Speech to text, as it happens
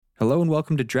Hello and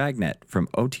welcome to Dragnet from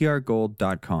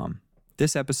OTRGold.com.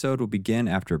 This episode will begin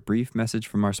after a brief message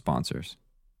from our sponsors.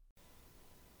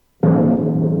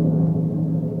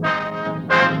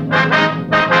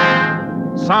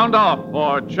 Sound off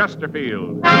for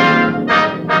Chesterfield.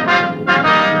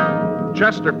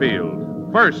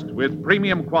 Chesterfield, first with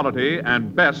premium quality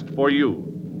and best for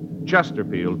you.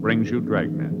 Chesterfield brings you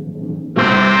Dragnet.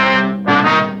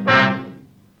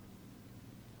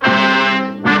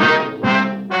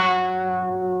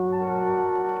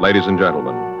 Ladies and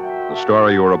gentlemen, the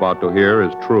story you are about to hear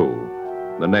is true.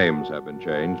 The names have been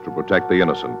changed to protect the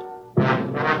innocent.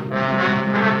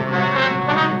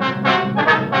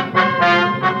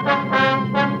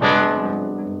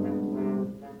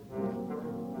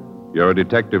 You're a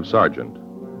detective sergeant.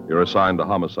 You're assigned to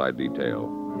homicide detail.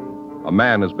 A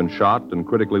man has been shot and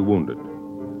critically wounded.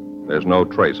 There's no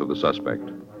trace of the suspect.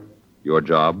 Your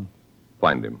job,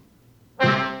 find him.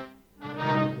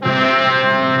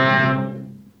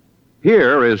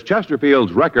 Here is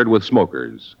Chesterfield's record with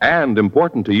smokers, and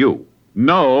important to you.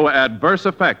 No adverse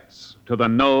effects to the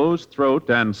nose, throat,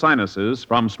 and sinuses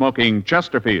from smoking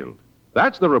Chesterfield.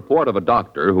 That's the report of a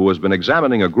doctor who has been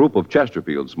examining a group of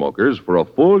Chesterfield smokers for a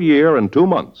full year and 2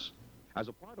 months as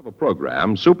a part of a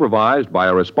program supervised by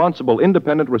a responsible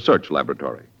independent research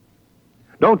laboratory.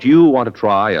 Don't you want to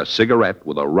try a cigarette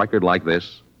with a record like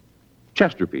this?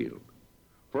 Chesterfield.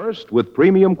 First with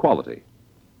premium quality.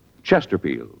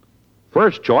 Chesterfield.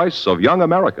 First choice of young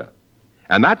America.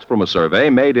 And that's from a survey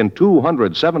made in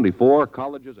 274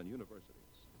 colleges and universities.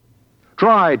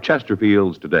 Try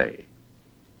Chesterfields today.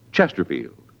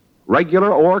 Chesterfield,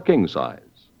 regular or king size.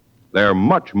 They're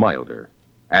much milder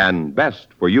and best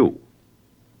for you.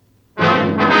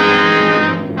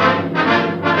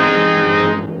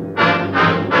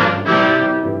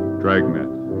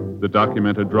 Dragnet, the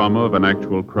documented drama of an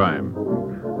actual crime.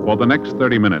 For the next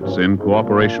 30 minutes, in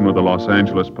cooperation with the Los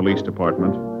Angeles Police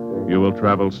Department, you will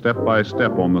travel step by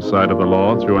step on the side of the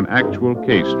law through an actual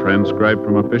case transcribed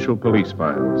from official police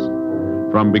files.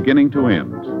 From beginning to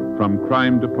end, from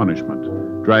crime to punishment,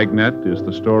 Dragnet is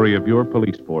the story of your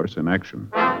police force in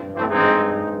action.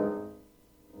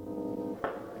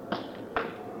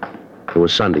 It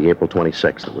was Sunday, April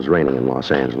 26th. It was raining in Los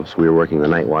Angeles. We were working the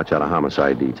night watch out of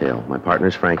homicide detail. My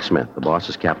partner's Frank Smith. The boss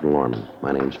is Captain Lorman.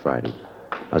 My name's Friday.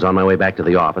 I was on my way back to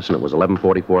the office, and it was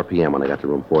 11:44 p.m. when I got to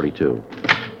room 42.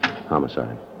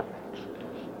 Homicide.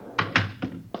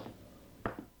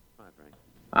 Hi, Frank.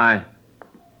 Hi.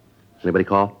 Anybody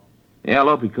call? Yeah,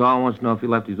 Lope called. Wants to know if he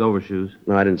left his overshoes.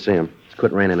 No, I didn't see him. It's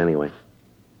quit raining anyway.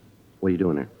 What are you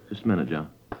doing there? Just a minute, Joe.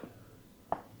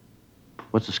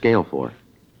 What's the scale for?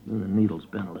 The needle's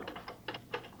bent a little.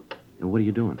 And what are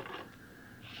you doing?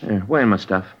 Here, weighing my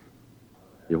stuff.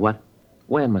 You're what?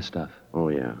 Weighing my stuff. Oh,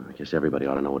 yeah. I guess everybody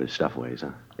ought to know what his stuff weighs,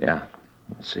 huh? Yeah.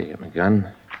 Let's see. Get my gun.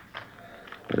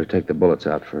 Better take the bullets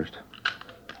out first.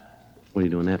 What are you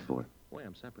doing that for? Weigh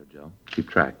them separate, Joe. Keep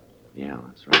track. Yeah,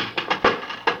 that's right.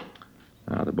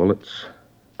 Now, the bullets.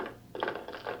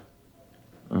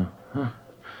 Uh-huh.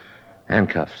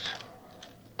 Handcuffs.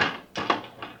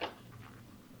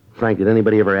 Frank, did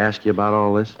anybody ever ask you about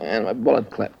all this? And my bullet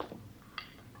clip.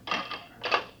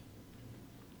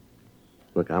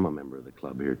 Look, I'm a member of the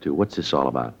club here, too. What's this all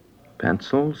about?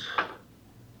 Pencils.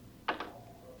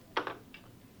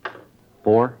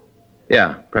 4?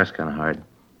 Yeah, press kind of hard.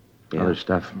 Yeah. Other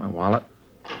stuff in my wallet.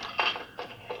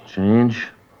 Change.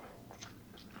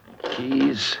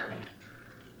 Keys.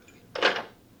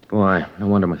 Boy, no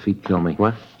wonder my feet kill me.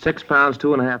 What? 6 pounds,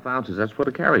 2.5 ounces. That's what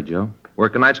I carry, Joe.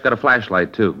 Working night's got a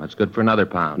flashlight, too. That's good for another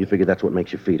pound. You figure that's what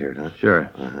makes your feet hurt, huh? Sure.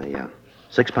 Yeah.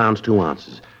 6 pounds, 2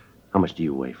 ounces. How much do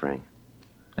you weigh, Frank?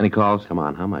 Any calls? Come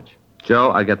on, how much?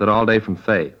 Joe, I get that all day from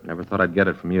Fay. Never thought I'd get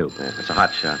it from you. Yeah, it's a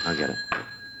hot shot. I'll get it.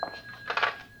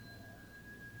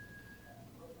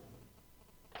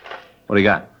 What do you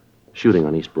got? Shooting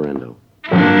on East Berendo.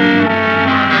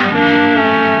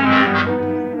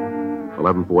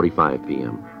 11:45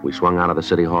 p.m. We swung out of the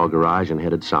City Hall garage and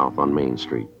headed south on Main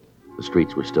Street. The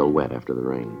streets were still wet after the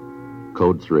rain.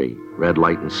 Code 3, red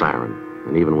light and siren.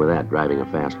 And even with that, driving a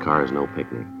fast car is no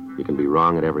picnic. You can be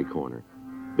wrong at every corner.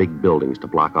 Big buildings to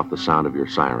block off the sound of your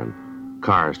siren.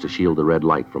 Cars to shield the red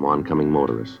light from oncoming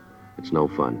motorists. It's no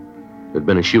fun. There'd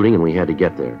been a shooting and we had to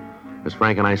get there. As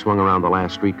Frank and I swung around the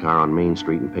last streetcar on Main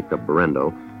Street and picked up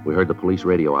Berendo, we heard the police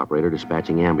radio operator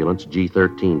dispatching ambulance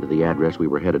G13 to the address we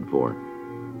were headed for.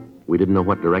 We didn't know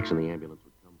what direction the ambulance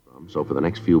would come from, so for the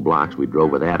next few blocks we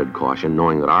drove with added caution,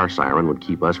 knowing that our siren would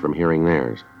keep us from hearing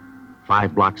theirs.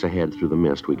 5 blocks ahead through the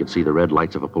mist, we could see the red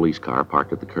lights of a police car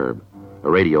parked at the curb. A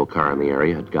radio car in the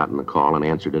area had gotten the call and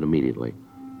answered it immediately.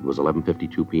 It was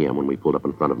 11:52 p.m. when we pulled up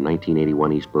in front of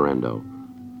 1981 East Berendo.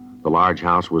 The large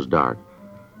house was dark.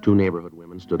 Two neighborhood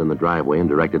women stood in the driveway and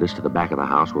directed us to the back of the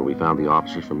house where we found the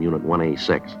officers from Unit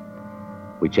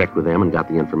 1A6. We checked with them and got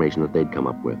the information that they'd come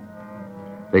up with.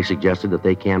 They suggested that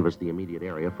they canvass the immediate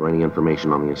area for any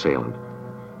information on the assailant.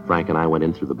 Frank and I went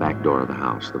in through the back door of the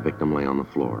house. The victim lay on the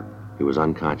floor. He was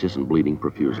unconscious and bleeding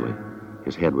profusely.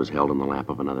 His head was held in the lap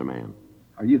of another man.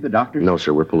 Are you the doctor? No,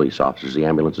 sir, we're police officers. The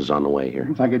ambulance is on the way here.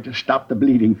 If I could just stop the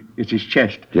bleeding. It's his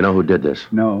chest. Do you know who did this?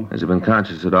 No, Has he been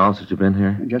conscious at all since you've been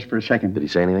here? just for a second. Did he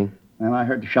say anything? Well, I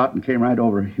heard the shot and came right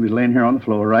over. He was laying here on the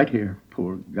floor, right here.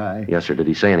 Poor guy. Yes, sir. Did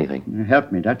he say anything?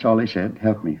 Help me. That's all they said.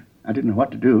 Help me. I didn't know what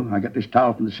to do. I got this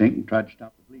towel from the sink and tried to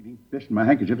stop the bleeding. This and my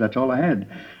handkerchief, that's all I had.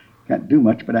 Can't do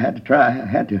much, but I had to try. I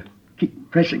had to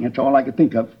keep pressing. That's all I could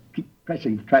think of. Keep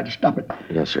pressing. Try to stop it.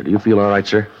 Yes, sir. Do you feel all right,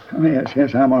 sir? Oh,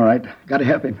 yes, I'm all right. Got to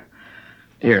help him.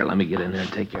 Here, let me get in there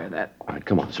and take care of that. All right,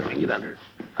 come on, sir. Get under.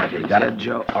 You got it,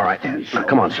 Joe? All right. Now,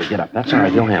 come on, sir. Get up. That's all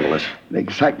right. You'll handle this. The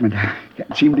excitement.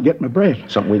 Can't seem to get my breath.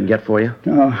 Something we can get for you?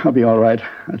 No, I'll be all right.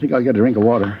 I think I'll get a drink of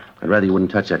water. I'd rather you wouldn't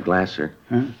touch that glass, sir.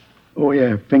 Huh? Oh,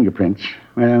 yeah, fingerprints.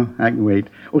 Well, I can wait.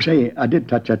 Oh, say, I did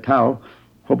touch that towel.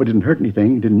 Hope it didn't hurt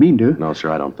anything. Didn't mean to. No, sir,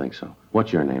 I don't think so.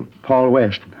 What's your name? Paul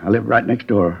West. I live right next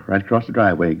door, right across the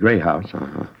driveway, gray house.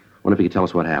 Uh-huh. Wonder if you could tell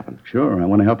us what happened. Sure, I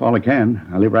want to help all I can.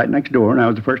 I live right next door, and I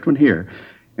was the first one here.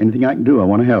 Anything I can do, I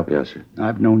want to help. Yes, sir.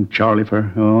 I've known Charlie for,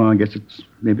 I guess it's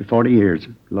maybe 40 years.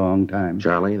 Long time.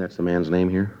 Charlie, that's the man's name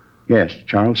here? Yes,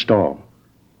 Charles Stahl.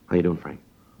 How you doing, Frank?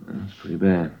 That's pretty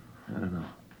bad. I don't know.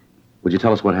 Would you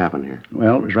tell us what happened here?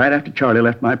 Well, it was right after Charlie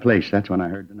left my place. That's when I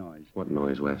heard the noise. What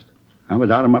noise, West? I was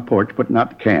out on my porch putting out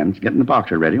the cans, getting the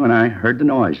boxer ready when I heard the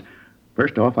noise.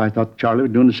 First off, I thought Charlie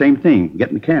was doing the same thing,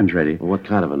 getting the cans ready. Well, what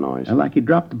kind of a noise? Like he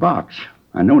dropped the box.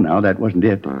 I know now that wasn't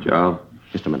it. Joe,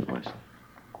 Just a minute, West.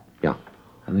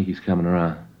 I think he's coming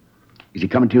around. Is he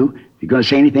coming to? You going to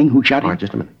say anything? Who shot All him? right,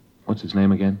 just a minute. What's his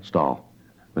name again? Stahl.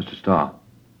 Mr. Stahl.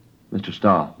 Mr.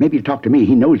 Stahl. Maybe you talk to me.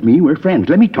 He knows me. We're friends.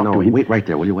 Let me talk No, to him. wait right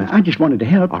there, will you, West? I just wanted to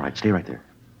help. All right, stay right there.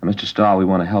 Mr. Stahl, we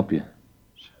want to help you.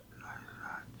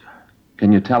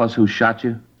 Can you tell us who shot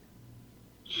you?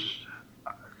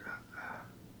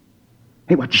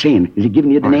 Hey, what you saying? Is he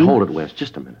giving you the All right, name? hold it, West.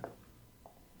 Just a minute.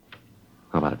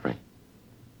 How about it, Frank?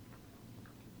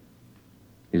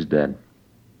 He's dead.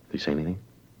 Did he say anything?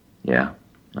 Yeah,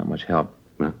 not much help.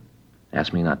 Huh?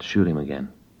 Asked me not to shoot him again.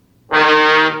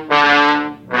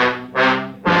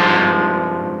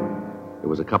 It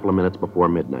was a couple of minutes before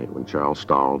midnight when Charles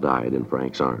Stahl died in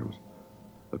Frank's arms.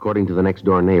 According to the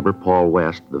next-door neighbor, Paul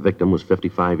West, the victim was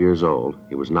 55 years old.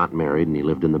 He was not married, and he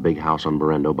lived in the big house on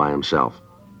Berendo by himself.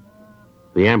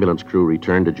 The ambulance crew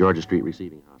returned to Georgia Street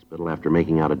Receiving Hospital after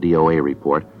making out a DOA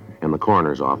report, and the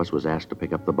coroner's office was asked to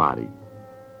pick up the body.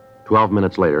 12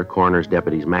 minutes later, coroner's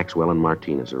deputies Maxwell and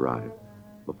Martinez arrived.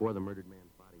 Before the murdered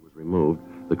man's body was removed,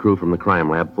 the crew from the crime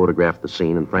lab photographed the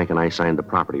scene, and Frank and I signed the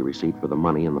property receipt for the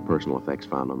money and the personal effects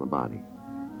found on the body.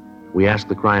 We asked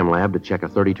the crime lab to check a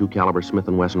 .32 caliber Smith &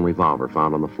 Wesson revolver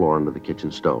found on the floor under the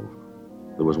kitchen stove.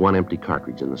 There was one empty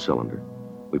cartridge in the cylinder.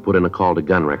 We put in a call to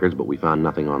gun records, but we found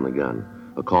nothing on the gun.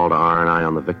 A call to R&I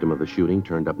on the victim of the shooting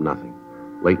turned up nothing.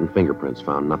 Latent fingerprints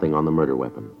found nothing on the murder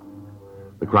weapon.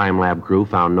 The crime lab crew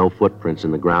found no footprints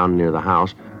in the ground near the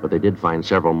house, but they did find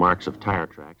several marks of tire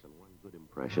tracks and one good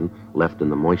impression left in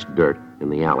the moist dirt in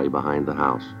the alley behind the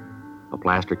house. A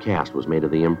plaster cast was made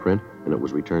of the imprint, and it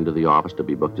was returned to the office to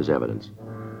be booked as evidence.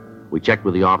 We checked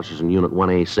with the officers in Unit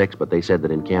 1A6, but they said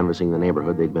that in canvassing the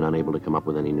neighborhood, they'd been unable to come up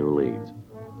with any new leads.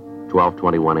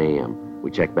 12:21 a.m.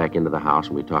 We checked back into the house,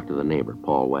 and we talked to the neighbor,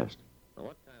 Paul West.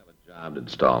 What kind of a job did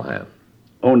Stahl have?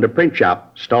 Owned a print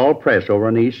shop, Stahl Press, over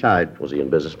on the east side. Was he in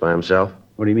business by himself?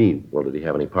 What do you mean? Well, did he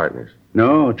have any partners?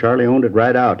 No, Charlie owned it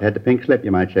right out. Had the pink slip,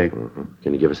 you might say. Mm-hmm.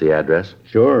 Can you give us the address?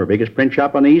 Sure, biggest print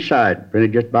shop on the east side.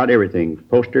 Printed just about everything.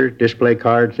 Posters, display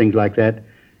cards, things like that.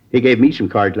 He gave me some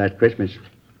cards last Christmas.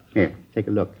 Here, take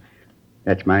a look.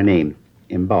 That's my name,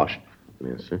 embossed.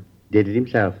 Yes, sir. Did it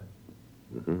himself.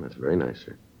 Mm-hmm. That's very nice,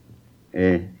 sir.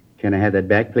 Can I have that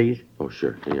back, please? Oh,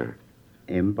 sure. Here you are.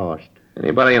 Embossed.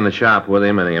 Anybody in the shop with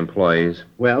him? Any employees?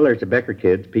 Well, there's the Becker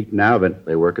kids, Pete and Alvin.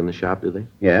 They work in the shop, do they?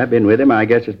 Yeah, I've been with him. I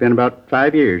guess it's been about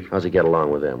 5 years. How's he get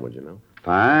along with them, would you know?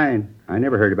 Fine. I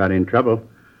never heard about any trouble.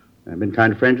 I've been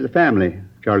kind of friends with the family.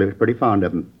 Charlie was pretty fond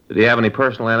of him. Did he have any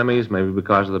personal enemies, maybe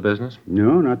because of the business?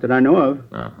 No, not that I know of.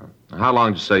 Uh-huh. How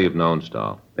long did you say you've known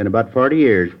Stahl? Been about 40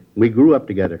 years. We grew up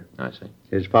together. I see.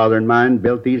 His father and mine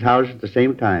built these houses at the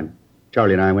same time.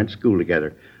 Charlie and I went to school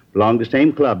together. Belonged to the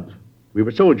same clubs. We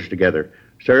were soldiers together.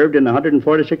 Served in the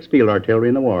 146th Field Artillery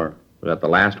in the war. Was that the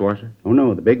last war, sir? Oh,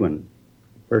 no, the big one.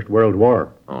 First World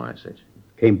War. Oh, I see.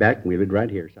 Came back, and we lived right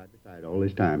here, side by side, all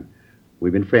this time.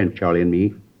 We've been friends, Charlie and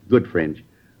me. Good friends.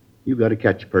 You got to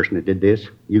catch the person that did this.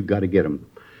 You got to get him.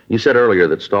 You said earlier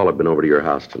that Stahl had been over to your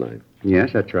house tonight. Yes,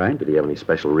 that's right. Did he have any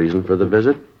special reason for the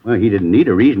visit? Well, he didn't need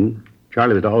a reason.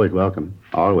 Charlie was always welcome.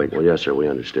 Always. Well, yes, sir, we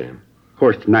understand. Of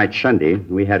course, tonight's Sunday.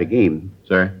 We had a game.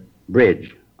 Sir?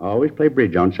 Bridge. Always play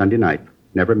bridge on Sunday night.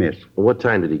 Never miss. Well, what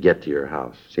time did he get to your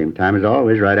house? Same time as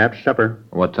always, right after supper.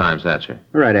 What time's that, sir?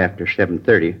 Right after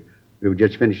 7:30. We were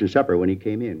just finishing supper when he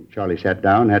came in. Charlie sat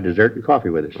down, had dessert and coffee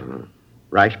with us.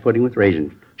 Rice pudding with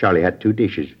raisins. Charlie had 2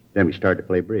 dishes. Then we started to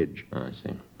play bridge. Oh, I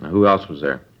see. Now, who else was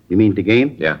there? You mean the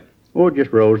game? Yeah. Oh,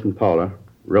 just Rose and Paula.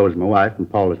 Rose is my wife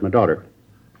and Paula's my daughter.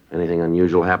 Anything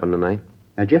unusual happened tonight?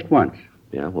 Just once.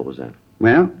 Yeah, what was that?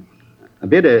 Well, a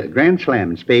bit of grand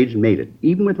slam in spades and made it.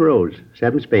 Even with Rose.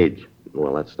 7 spades.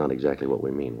 Well, that's not exactly what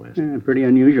we mean, West. Pretty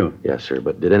unusual. Yes, sir,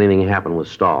 but did anything happen with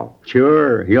Stahl?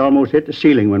 Sure. He almost hit the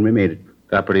ceiling when we made it.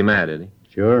 Got pretty mad, did he?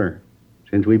 Sure.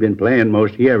 Since we've been playing,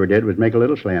 most he ever did was make a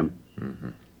little slam. Mm-hmm.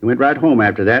 He went right home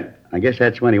after that. I guess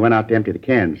that's when he went out to empty the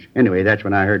cans. Anyway, that's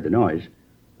when I heard the noise.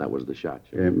 That was the shot,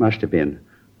 sir. It must have been.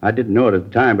 I didn't know it at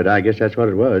the time, but I guess that's what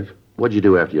it was. What'd you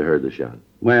do after you heard the shot?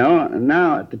 Well,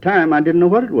 now, at the time, I didn't know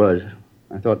what it was.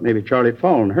 I thought maybe Charlie had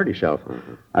fallen and hurt himself.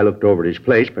 I looked over at his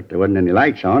place, but there wasn't any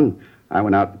lights on. I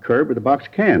went out the curb with a box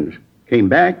of cans. Came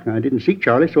back. I didn't see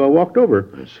Charlie, so I walked over.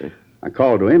 I see. I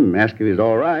called to him, asked if he was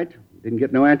all right. Didn't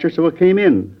get no answer, so I came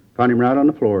in. Found him right on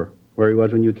the floor, where he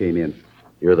was when you came in.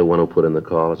 You're the one who put in the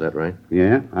call, is that right?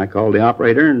 Yeah, I called the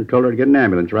operator and told her to get an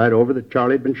ambulance right over that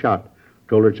Charlie had been shot.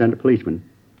 Told her to send a policeman.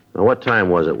 Now, what time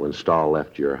was it when Stahl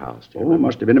left your house? Do you remember?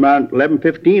 Must have been about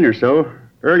 11:15 or so.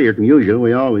 Earlier than usual.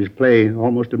 We always play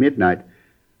almost to midnight.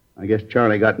 I guess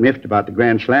Charlie got miffed about the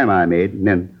grand slam I made, and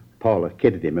then Paula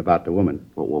kidded him about the woman.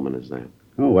 What woman is that?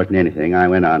 Oh, it wasn't anything. I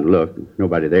went out and looked.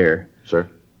 Nobody there. Sir?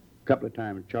 A couple of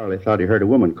times Charlie thought he heard a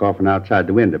woman coughing outside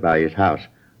the window by his house.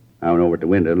 I went over to the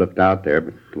window, looked out there,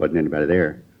 but there wasn't anybody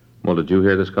there. Well, did you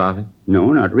hear this coughing?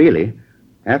 No, not really.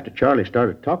 After Charlie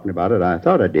started talking about it, I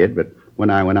thought I did, but when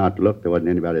I went out to look, there wasn't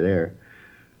anybody there.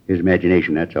 His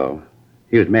imagination, that's all.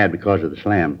 He was mad because of the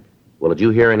slam. Well, did you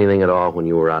hear anything at all when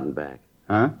you were out and back?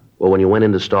 Huh? Well, when you went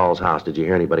into Stahl's house, did you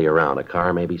hear anybody around? A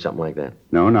car, maybe? Something like that?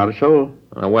 No, not a soul.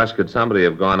 Wes, could somebody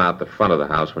have gone out the front of the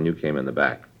house when you came in the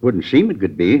back? Wouldn't seem it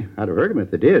could be. I'd have heard him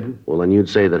if they did. Well, then you'd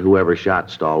say that whoever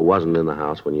shot Stahl wasn't in the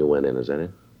house when you went in, is that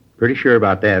it? Pretty sure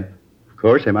about that. Of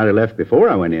course, they might have left before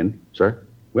I went in. Sir?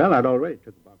 Well, I'd already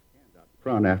took the box of cans out in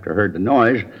front after I heard the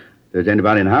noise. If there's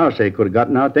anybody in the house, they could have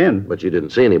gotten out then. But you didn't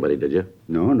see anybody, did you?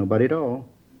 No, nobody at all.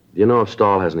 Do you know if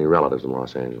Stahl has any relatives in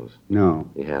Los Angeles? No.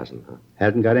 He hasn't, huh?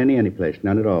 Hasn't got any place.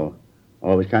 None at all.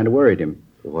 Always kind of worried him.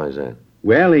 Why is that?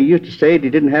 Well, he used to say he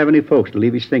didn't have any folks to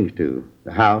leave his things to.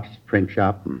 The house, print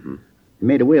shop. Mm-hmm. He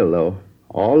made a will, though.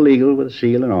 All legal with a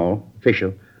seal and all.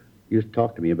 Official. He used to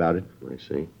talk to me about it. I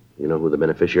see. You know who the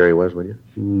beneficiary was, would you?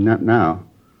 Not now.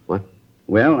 What?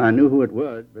 Well, I knew who it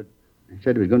was, but he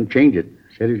said he was going to change it.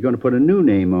 Said he was going to put a new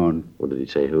name on. What did he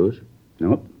say, whose?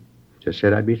 Nope. Just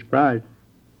said I'd be surprised.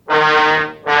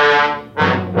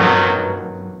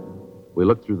 We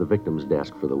looked through the victim's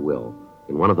desk for the will.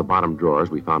 In one of the bottom drawers,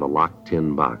 we found a locked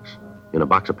tin box. In a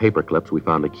box of paper clips, we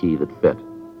found a key that fit.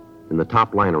 In the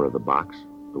top liner of the box,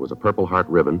 there was a Purple Heart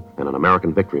ribbon and an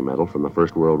American Victory Medal from the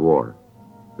First World War.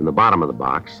 In the bottom of the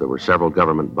box, there were several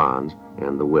government bonds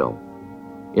and the will.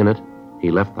 In it,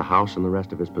 he left the house and the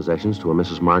rest of his possessions to a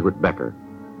Mrs. Margaret Becker.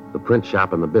 The print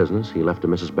shop and the business he left to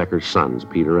Mrs. Becker's sons,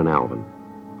 Peter and Alvin.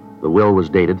 The will was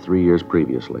dated 3 years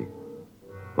previously.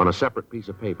 On a separate piece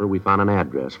of paper, we found an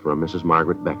address for a Mrs.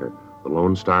 Margaret Becker, the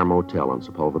Lone Star Motel on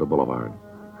Sepulveda Boulevard.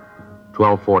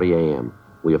 12:40 a.m.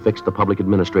 We affixed the public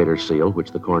administrator's seal,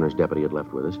 which the coroner's deputy had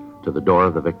left with us, to the door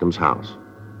of the victim's house.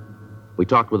 We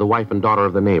talked with the wife and daughter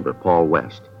of the neighbor, Paul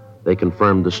West. They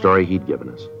confirmed the story he'd given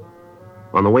us.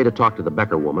 On the way to talk to the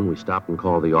Becker woman, we stopped and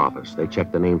called the office. They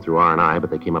checked the name through R&I,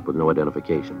 but they came up with no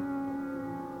identification.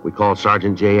 We called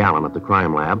Sergeant J. Allen at the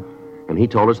crime lab, and he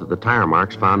told us that the tire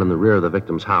marks found in the rear of the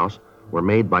victim's house were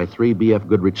made by 3 B.F.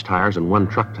 Goodrich tires and 1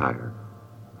 truck tire.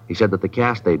 He said that the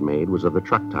cast they'd made was of the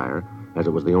truck tire, as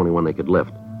it was the only one they could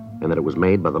lift, and that it was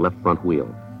made by the left front wheel.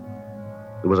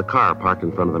 There was a car parked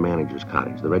in front of the manager's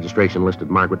cottage. The registration listed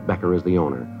Margaret Becker as the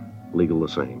owner. Legal the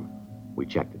same. We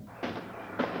checked it.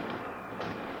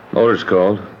 Motor's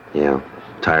cold. Yeah,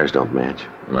 tires don't match.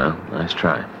 Well, nice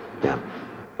try. Yeah,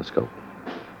 let's go.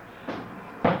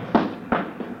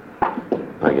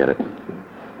 I get it.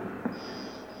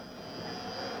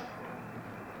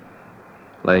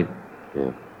 Late.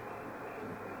 Yeah.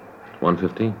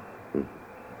 1:15.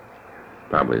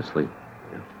 Probably asleep.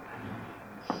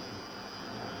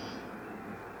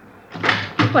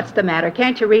 What's the matter?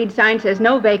 Can't you read? Sign says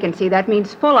no vacancy. That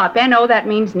means full up. N-O, that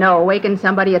means no. Waking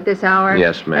somebody at this hour?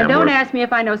 Yes, ma'am. And don't ask me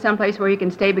if I know someplace where you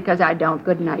can stay because I don't.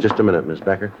 Good night. Just a minute, Miss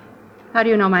Becker. How do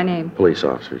you know my name? Police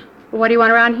officers. Well, what do you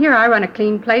want around here? I run a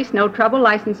clean place, no trouble,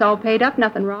 license all paid up,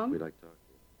 nothing wrong. We'd like to talk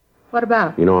to What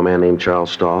about? you. You know a man named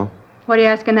Charles Stahl? What are you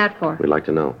asking that for? We'd like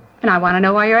to know. And I want to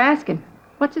know why you're asking.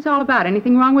 What's this all about?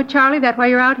 Anything wrong with Charlie? That why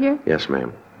you're out here? Yes,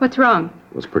 ma'am. What's wrong?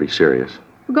 It was pretty serious.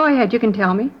 Well, go ahead, you can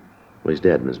tell me. Well, he's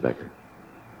dead, Miss Becker.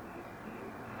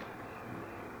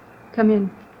 Come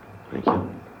in. Thank you.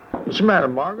 What's the matter,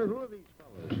 Margaret? Who are these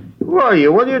fellows? Who are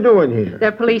you? What are you doing here?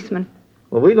 They're policemen.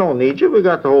 Well, we don't need you. We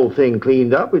got the whole thing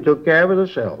cleaned up. We took care of it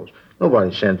ourselves.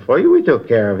 Nobody sent for you. We took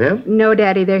care of him. No,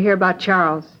 Daddy, they're here about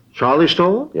Charles. Charlie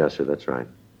Stoll? Yes, sir, that's right.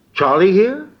 Charlie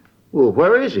here? Well,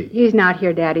 where is he? He's not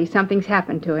here, Daddy. Something's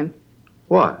happened to him.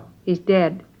 What? He's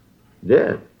dead.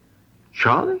 Dead?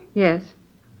 Charlie? Yes.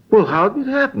 Well, how did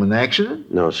it happen? An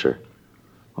accident? No, sir.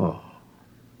 Oh,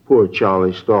 poor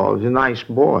Charlie Stoll. He's a nice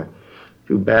boy.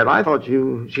 Too bad. I thought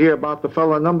you was here about the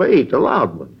fellow number 8, the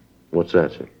loud one. What's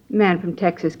that, sir? A man from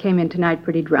Texas came in tonight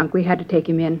pretty drunk. We had to take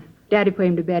him in. Daddy put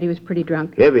him to bed. He was pretty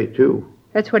drunk. Heavy, too.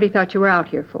 That's what he thought you were out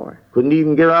here for. Couldn't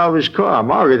even get out of his car.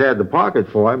 Margaret had the pocket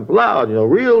for him. Loud,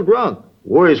 real drunk.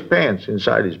 Wore his pants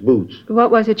inside his boots.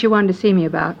 What was it you wanted to see me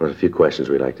about? There's a few questions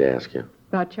we'd like to ask you.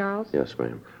 About Charles? Yes,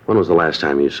 ma'am. When was the last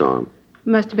time you saw him? It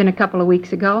must have been a couple of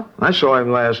weeks ago. I saw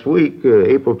him last week,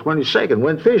 April 22nd.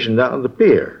 Went fishing down at the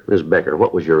pier. Miss Becker,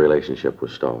 what was your relationship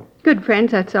with Stahl? Good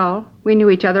friends, that's all. We knew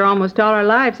each other almost all our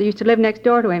lives. I used to live next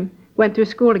door to him. Went through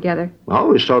school together. I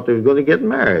always thought they were going to get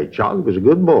married. Charlie was a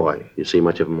good boy. You see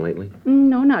much of him lately?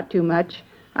 No, not too much.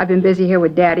 I've been busy here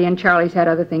with Daddy, and Charlie's had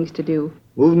other things to do.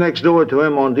 Moved next door to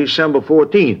him on December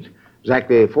 14th.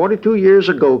 Exactly 42 years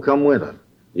ago come winter.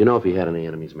 You know if he had any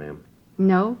enemies, ma'am?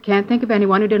 No, can't think of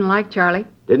anyone who didn't like Charlie.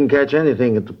 Didn't catch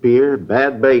anything at the pier.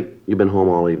 Bad bait. You've been home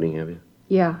all evening, have you?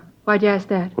 Yeah. Why'd you ask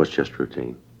that? Well, it's just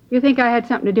routine. You think I had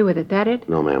something to do with it, that it?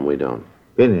 No, ma'am, we don't.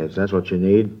 Pinheads, that's what you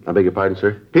need. I beg your pardon,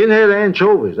 sir? Pinhead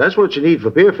anchovies, that's what you need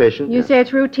for pier fishing. You say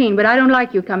it's routine, but I don't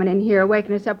like you coming in here,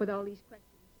 waking us up with all these questions.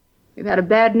 We've had a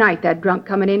bad night, that drunk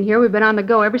coming in here. We've been on the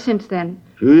go ever since then.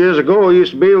 A few years ago, we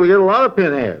used to be able to get a lot of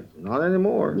pinheads. Not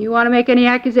anymore. You want to make any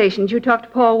accusations, you talk to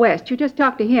Paul West. You just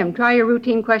talk to him. Try your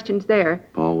routine questions there.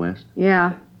 Paul West?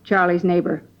 Yeah, Charlie's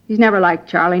neighbor. He's never liked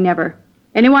Charlie, never.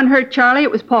 Anyone hurt Charlie,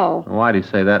 it was Paul. Why do you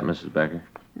say that, Mrs. Becker?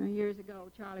 Years ago,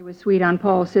 Charlie was sweet on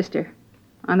Paul's sister.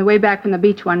 On the way back from the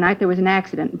beach one night, there was an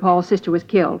accident, and Paul's sister was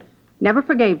killed. Never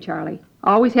forgave Charlie.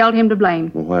 Always held him to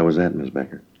blame. Well, why was that, Miss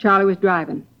Becker? Charlie was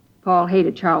driving. Paul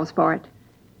hated Charles for it.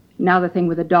 Now the thing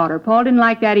with the daughter. Paul didn't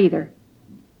like that either.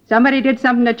 Somebody did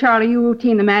something to Charlie. You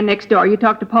routine the man next door. You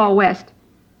talk to Paul West.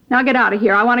 Now get out of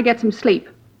here. I want to get some sleep.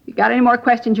 If you got any more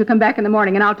questions, you come back in the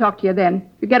morning, and I'll talk to you then.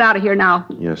 You get out of here now.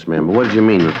 Yes, ma'am. But what did you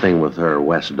mean, the thing with her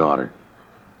West's daughter?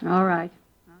 All right.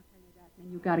 I'll tell you that,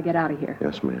 then you've got to get out of here.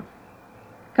 Yes, ma'am.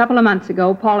 A couple of months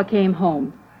ago, Paula came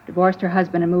home, divorced her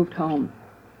husband, and moved home.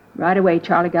 Right away,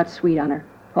 Charlie got sweet on her.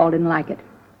 Paul didn't like it.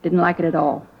 Didn't like it at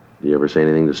all. Did you ever say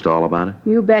anything to Stahl about it?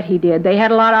 You bet he did. They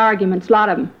had a lot of arguments, a lot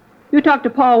of them. You talk to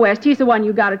Paul West. He's the one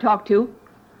you got to talk to.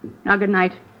 Now, good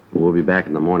night. We'll be back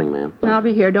in the morning, ma'am. I'll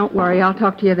be here. Don't worry. I'll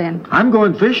talk to you then. I'm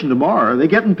going fishing tomorrow. They're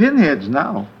getting pinheads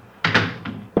now.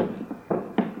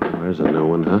 There's a new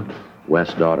one, huh?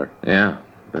 West's daughter. Yeah,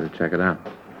 better check it out.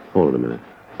 Hold it a minute.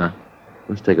 Huh?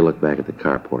 Let's take a look back at the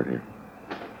carport here.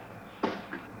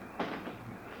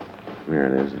 There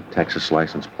it is, a Texas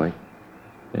license plate.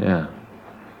 Yeah.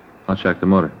 I'll check the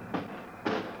motor.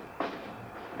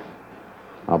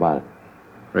 How about it?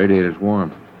 Radiator's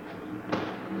warm.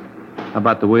 How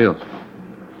about the wheels?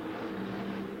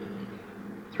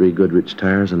 3 Goodrich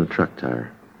tires and a truck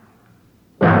tire.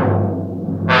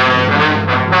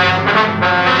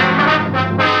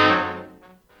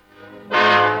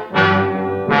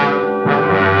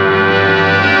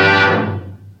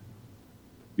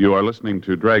 You are listening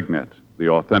to Dragnet, the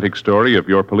authentic story of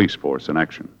your police force in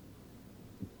action.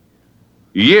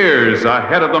 Years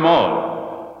ahead of them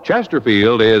all.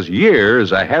 Chesterfield is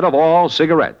years ahead of all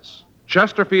cigarettes.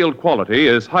 Chesterfield quality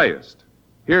is highest.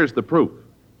 Here's the proof.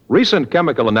 Recent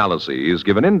chemical analyses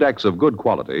give an index of good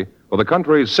quality for the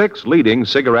country's 6 leading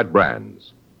cigarette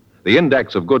brands. The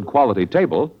index of good quality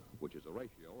table, which is a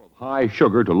ratio of high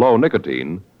sugar to low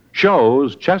nicotine,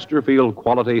 shows Chesterfield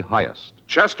quality highest.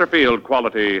 Chesterfield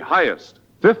quality highest.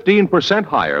 15%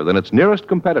 higher than its nearest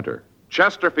competitor.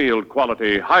 Chesterfield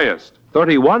quality highest.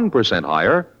 31%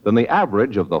 higher than the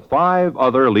average of the 5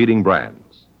 other leading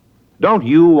brands. Don't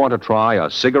you want to try a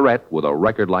cigarette with a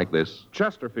record like this?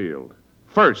 Chesterfield,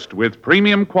 first with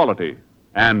premium quality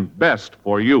and best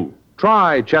for you.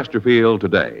 Try Chesterfield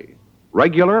today,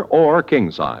 regular or king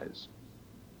size.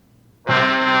 The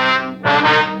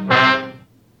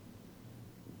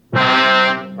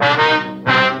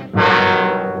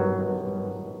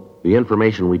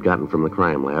information we'd gotten from the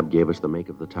crime lab gave us the make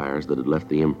of the tires that had left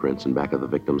the imprints in back of the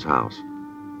victim's house.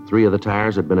 3 of the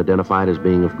tires had been identified as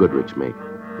being of Goodrich make.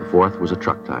 The 4th was a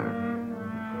truck tire.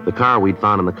 The car we'd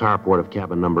found in the carport of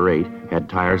cabin number 8 had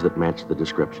tires that matched the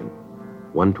description.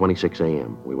 1:26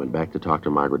 a.m. We went back to talk to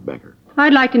Margaret Becker.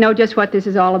 I'd like to know just what this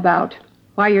is all about.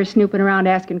 Why you're snooping around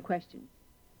asking questions.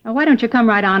 Now, why don't you come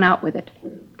right on out with it?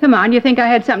 Come on, you think I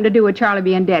had something to do with Charlie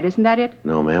being dead, isn't that it?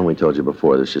 No, ma'am, we told you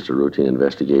before. This is just a routine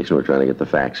investigation. We're trying to get the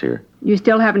facts here. You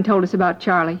still haven't told us about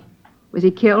Charlie. Was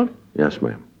he killed? Yes,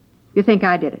 ma'am. You think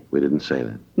I did it? We didn't say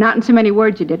that. Not in so many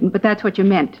words you didn't, but that's what you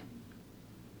meant.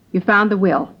 You found the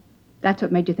will. That's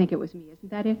what made you think it was me,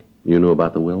 isn't that it? You knew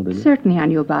about the will, didn't you? Certainly I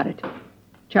knew about it.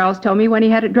 Charles told me when he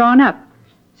had it drawn up.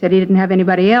 Said he didn't have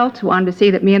anybody else, wanted to see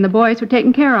that me and the boys were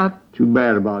taken care of. Too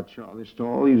bad about Charlie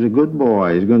Stahl. He was a good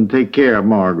boy. He's going to take care of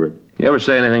Margaret. He ever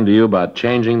say anything to you about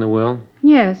changing the will?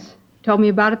 Yes. Told me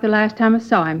about it the last time I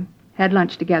saw him. Had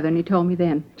lunch together, and he told me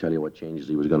then. Tell you what changes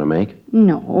he was going to make?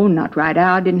 No, not right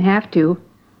out. Didn't have to.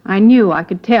 I knew. I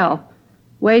could tell.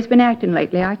 Way he's been acting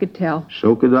lately, I could tell.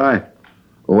 So could I.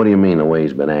 Well, what do you mean, the way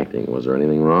he's been acting? Was there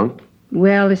anything wrong?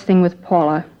 Well, this thing with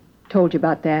Paula. Told you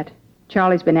about that.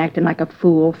 Charlie's been acting like a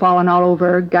fool, falling all over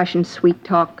her, gushing sweet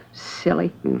talk.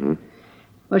 Silly. Mm-hmm.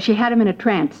 Well, she had him in a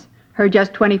trance. Her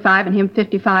just 25 and him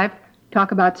 55.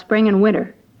 Talk about spring and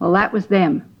winter. Well, that was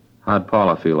them. How'd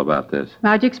Paula feel about this?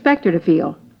 How'd you expect her to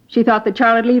feel? She thought that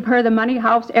Charlie'd leave her the money,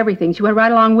 house, everything. She went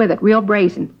right along with it, real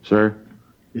brazen. Sir?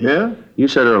 Yeah? You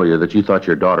said earlier that you thought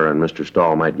your daughter and Mr.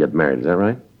 Stahl might get married. Is that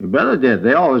right? You better did.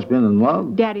 They always been in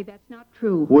love. Daddy, that's not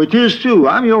true. Well, it is, too.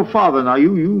 I'm your father now.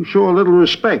 You show a little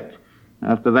respect.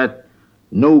 After that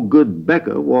no-good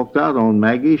Becker walked out on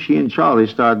Maggie, she and Charlie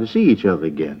started to see each other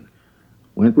again.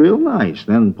 Went real nice.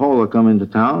 Then Paula come into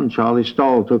town, and Charlie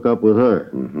Stahl took up with her.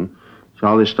 Mm-hmm.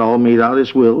 Charlie Stahl made out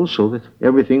his will so that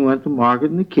everything went to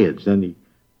Margaret and the kids. Then he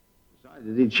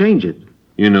decided he'd change it.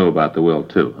 You knew about the will,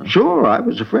 too, huh? Sure, I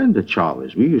was a friend of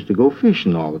Charlie's. We used to go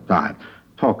fishing all the time,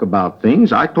 talk about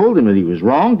things. I told him that he was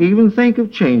wrong to even think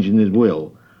of changing his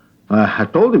will. I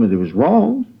told him that he was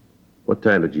wrong. What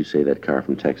time did you say that car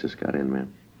from Texas got in,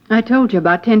 ma'am? I told you,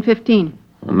 about 10:15.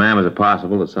 Well, ma'am, is it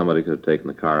possible that somebody could have taken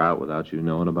the car out without you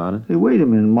knowing about it? Hey, wait a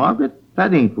minute, Margaret.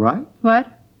 That ain't right. What?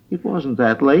 It wasn't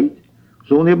that late. It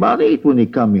was only about 8 when he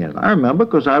come in. I remember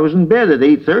because I was in bed at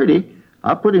 8:30.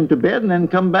 I put him to bed and then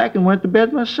come back and went to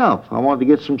bed myself. I wanted to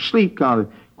get some sleep, kind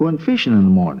of going fishing in the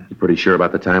morning. You pretty sure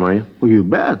about the time, are you? Well, you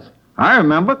bet. I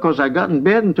remember because I got in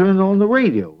bed and turned on the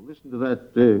radio. Listened to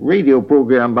that radio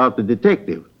program about the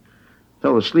detective.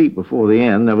 Fell asleep before the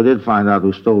end. Never did find out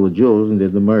who stole the jewels and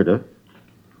did the murder.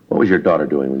 What was your daughter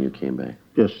doing when you came back?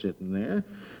 Just sitting there.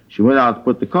 She went out to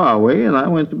put the car away, and I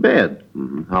went to bed.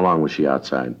 Mm-hmm. How long was she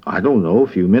outside? I don't know, a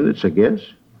few minutes, I guess.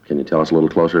 Can you tell us a little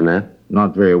closer than that?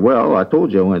 Not very well. I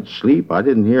told you I went to sleep. I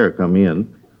didn't hear her come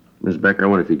in. Miss Becker, I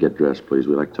wonder if you'd get dressed, please.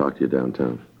 We'd like to talk to you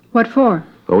downtown. What for?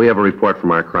 Well, we have a report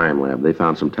from our crime lab. They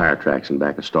found some tire tracks in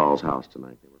back of Stahl's house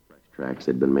tonight. They were fresh tracks.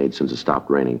 They'd been made since it stopped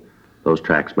raining. Those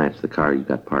tracks match the car you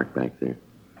got parked back there.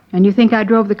 And you think I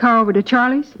drove the car over to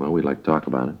Charlie's? Well, we'd like to talk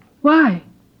about it. Why?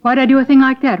 Why'd I do a thing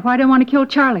like that? Why'd I want to kill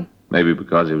Charlie? Maybe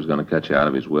because he was going to cut you out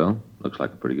of his will. Looks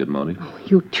like a pretty good motive.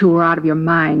 You two are out of your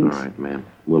minds. All right, ma'am.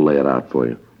 We'll lay it out for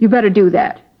you. You better do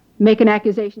that. Making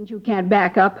accusations you can't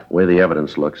back up. The way the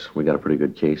evidence looks, we got a pretty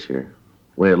good case here.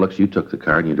 The way it looks, you took the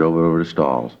car and you drove it over to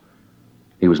Stahl's.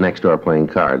 He was next door playing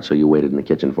cards, so you waited in the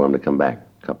kitchen for him to come back.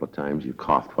 A couple of times you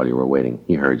coughed while you were waiting.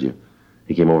 He heard you.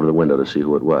 He came over to the window to see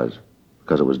who it was.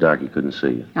 Because it was dark, he couldn't see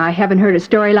you. I haven't heard a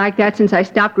story like that since I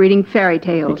stopped reading fairy He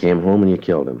tales. came home and you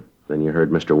killed him. Then you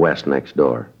heard Mr. West next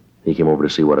door. He came over to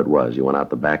see what it was. You went out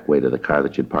the back way to the car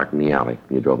that you'd parked in the alley,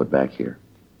 and you drove it back here.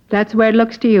 That's the way it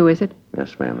looks to you, is it?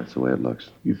 Yes, ma'am, that's the way it looks.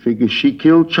 You figure she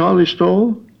killed Charlie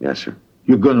Stahl? Yes, sir.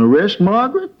 You're going to arrest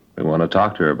Margaret? We want to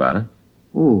talk to her about it.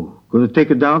 Oh, going to take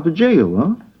her down to jail,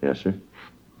 huh? Yes, sir.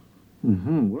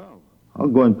 Mm-hmm. Well, I'll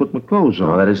go and put my clothes on.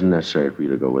 No, that isn't necessary for you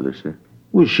to go with her, sir.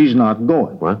 Well, she's not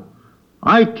going. What?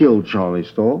 I killed Charlie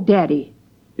Stahl. Daddy.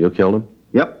 You killed him?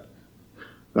 Yep.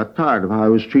 Got tired of how I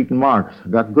was treating Margaret. I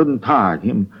got good and tired.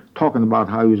 Him talking about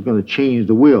how he was going to change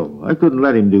the will. I couldn't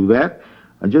let him do that.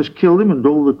 I just killed him and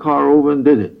drove the car over and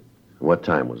did it. What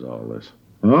time was all this?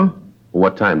 Huh?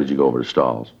 What time did you go over to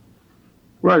Stahl's?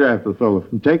 Right after the fellow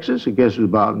from Texas. I guess it was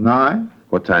about 9.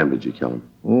 What time did you kill him?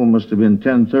 Oh, it must have been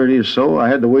 10:30 or so. I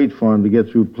had to wait for him to get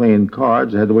through playing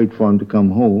cards. I had to wait for him to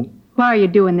come home. Why are you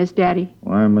doing this, Daddy?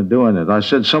 Why am I doing it? I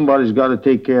said somebody's got to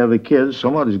take care of the kids.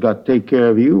 Somebody's got to take care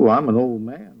of you. I'm an old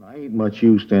man. I ain't much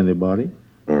use to anybody.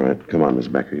 All right, come on, Miss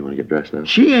Becker. You want to get dressed now?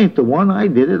 She ain't the one. I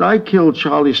did it. I killed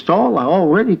Charlie Stahl. I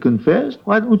already confessed.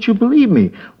 Why don't you believe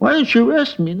me? Why don't you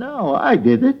arrest me now? I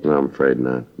did it. No, I'm afraid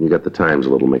not. You got the times a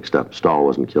little mixed up. Stahl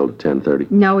wasn't killed at 10:30.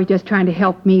 No, he's just trying to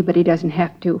help me, but he doesn't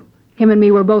have to. Him and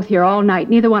me were both here all night.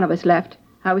 Neither one of us left.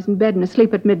 I was in bed and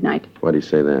asleep at midnight. Why do you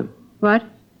say that? What?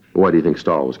 Why do you think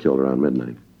Stahl was killed around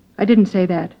midnight? I didn't say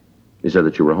that. You said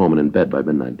that you were home and in bed by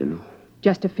midnight, didn't you?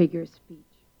 Just a figure of speech.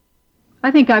 I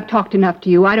think I've talked enough to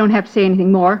you. I don't have to say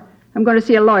anything more. I'm going to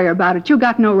see a lawyer about it. You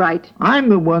got no right. I'm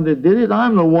the one that did it.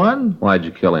 I'm the one. Why'd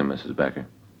you kill him, Mrs. Becker?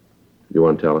 You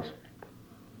want to tell us?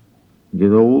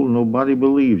 Get old, nobody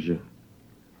believes you.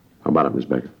 How about it, Miss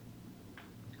Becker?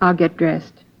 I'll get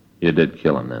dressed. You did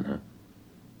kill him then, huh?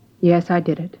 Yes, I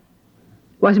did it.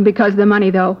 Wasn't because of the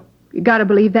money, though. You got to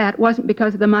believe that. Wasn't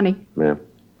because of the money. Yeah.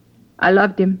 I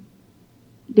loved him.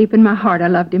 Deep in my heart, I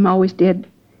loved him. Always did.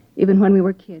 Even when we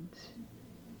were kids.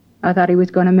 I thought he was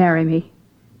going to marry me.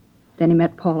 Then he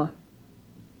met Paula.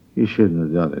 You shouldn't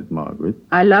have done it, Margaret.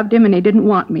 I loved him and he didn't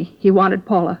want me. He wanted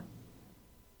Paula.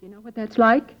 Do you know what that's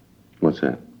like? What's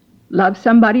that? Love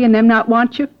somebody and them not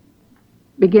want you?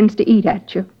 Begins to eat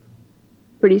at you.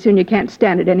 Pretty soon you can't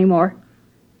stand it anymore.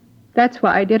 That's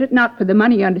why I did it, not for the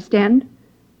money, you understand.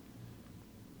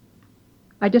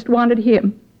 I just wanted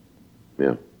him.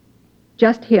 Yeah.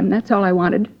 Just him, that's all I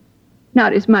wanted.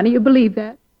 Not his money, you believe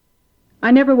that? I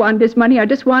never wanted his money, I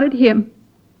just wanted him.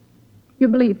 You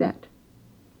believe that?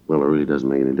 Well, it really doesn't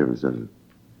make any difference, does it?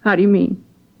 How do you mean?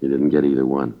 You didn't get either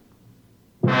one.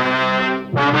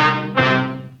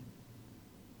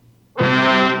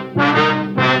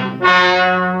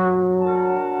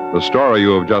 The story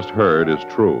you have just heard is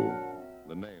true.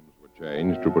 The names were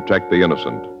changed to protect the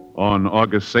innocent. On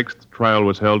August 6th, trial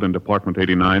was held in Department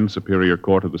 89, Superior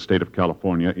Court of the State of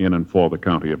California, in and for the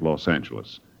County of Los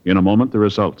Angeles. In a moment, the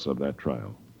results of that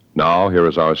trial. Now, here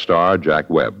is our star, Jack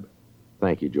Webb.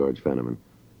 Thank you, George Fenneman.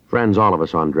 Friends, all of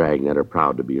us on Dragnet are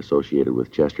proud to be associated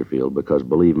with Chesterfield because,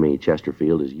 believe me,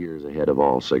 Chesterfield is years ahead of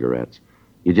all cigarettes.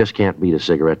 You just can't beat a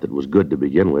cigarette that was good to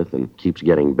begin with and keeps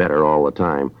getting better all the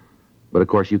time. But, of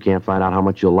course, you can't find out how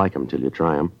much you'll like them till you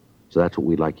try them. So that's what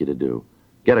we'd like you to do.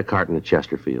 Get a carton of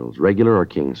Chesterfields, regular or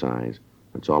king size.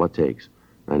 That's all it takes.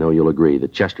 I know you'll agree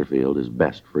that Chesterfield is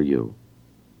best for you.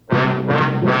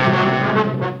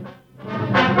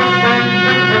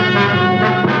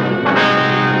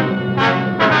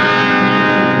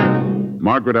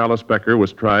 Margaret Alice Becker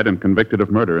was tried and convicted of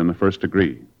murder in the first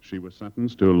degree. She was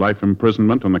sentenced to life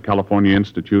imprisonment on the California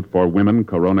Institute for Women,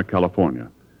 Corona, California.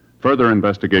 Further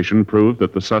investigation proved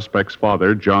that the suspect's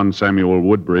father, John Samuel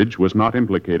Woodbridge, was not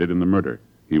implicated in the murder.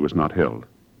 He was not held.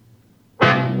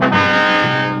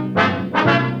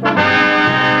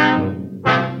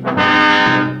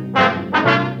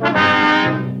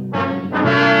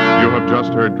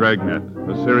 Just heard Dragnet,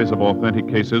 a series of authentic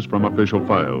cases from official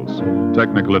files.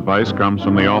 Technical advice comes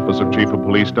from the Office of Chief of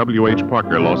Police W.H.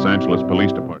 Parker, Los Angeles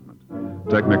Police Department.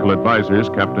 Technical advisors,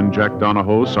 Captain Jack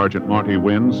Donahoe, Sergeant Marty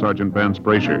Wynn, Sergeant Vance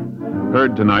Brasher.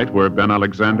 Heard tonight were Ben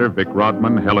Alexander, Vic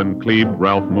Rodman, Helen Klebe,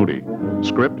 Ralph Moody.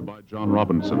 Script by John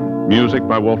Robinson. Music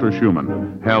by Walter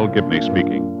Schumann. Hal Gibney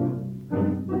speaking.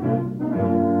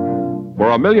 For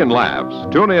a million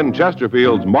laughs, tune in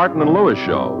Chesterfield's Martin and Lewis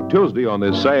Show, Tuesday on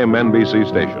this same NBC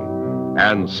station.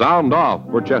 And sound off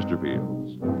for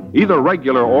Chesterfield's. Either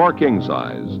regular or king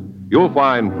size, you'll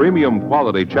find premium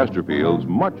quality Chesterfield's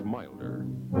much milder.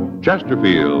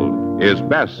 Chesterfield is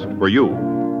best for you.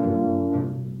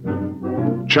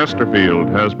 Chesterfield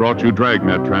has brought you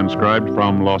Dragnet, transcribed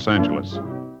from Los Angeles.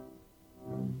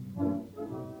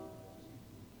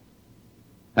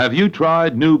 Have you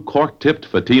tried new cork-tipped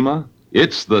Fatima?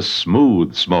 It's the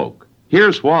smooth smoke.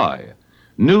 Here's why.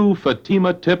 New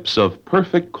Fatima tips of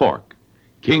perfect cork,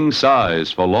 king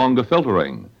size for longer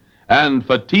filtering, and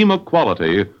Fatima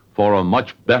quality for a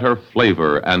much better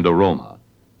flavor and aroma.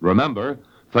 Remember,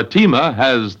 Fatima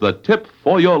has the tip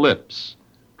for your lips.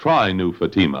 Try new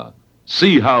Fatima.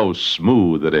 See how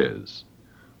smooth it is.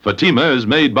 Fatima is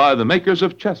made by the makers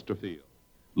of Chesterfield,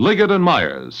 Liggett &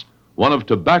 Myers, one of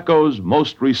tobacco's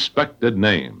most respected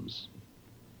names.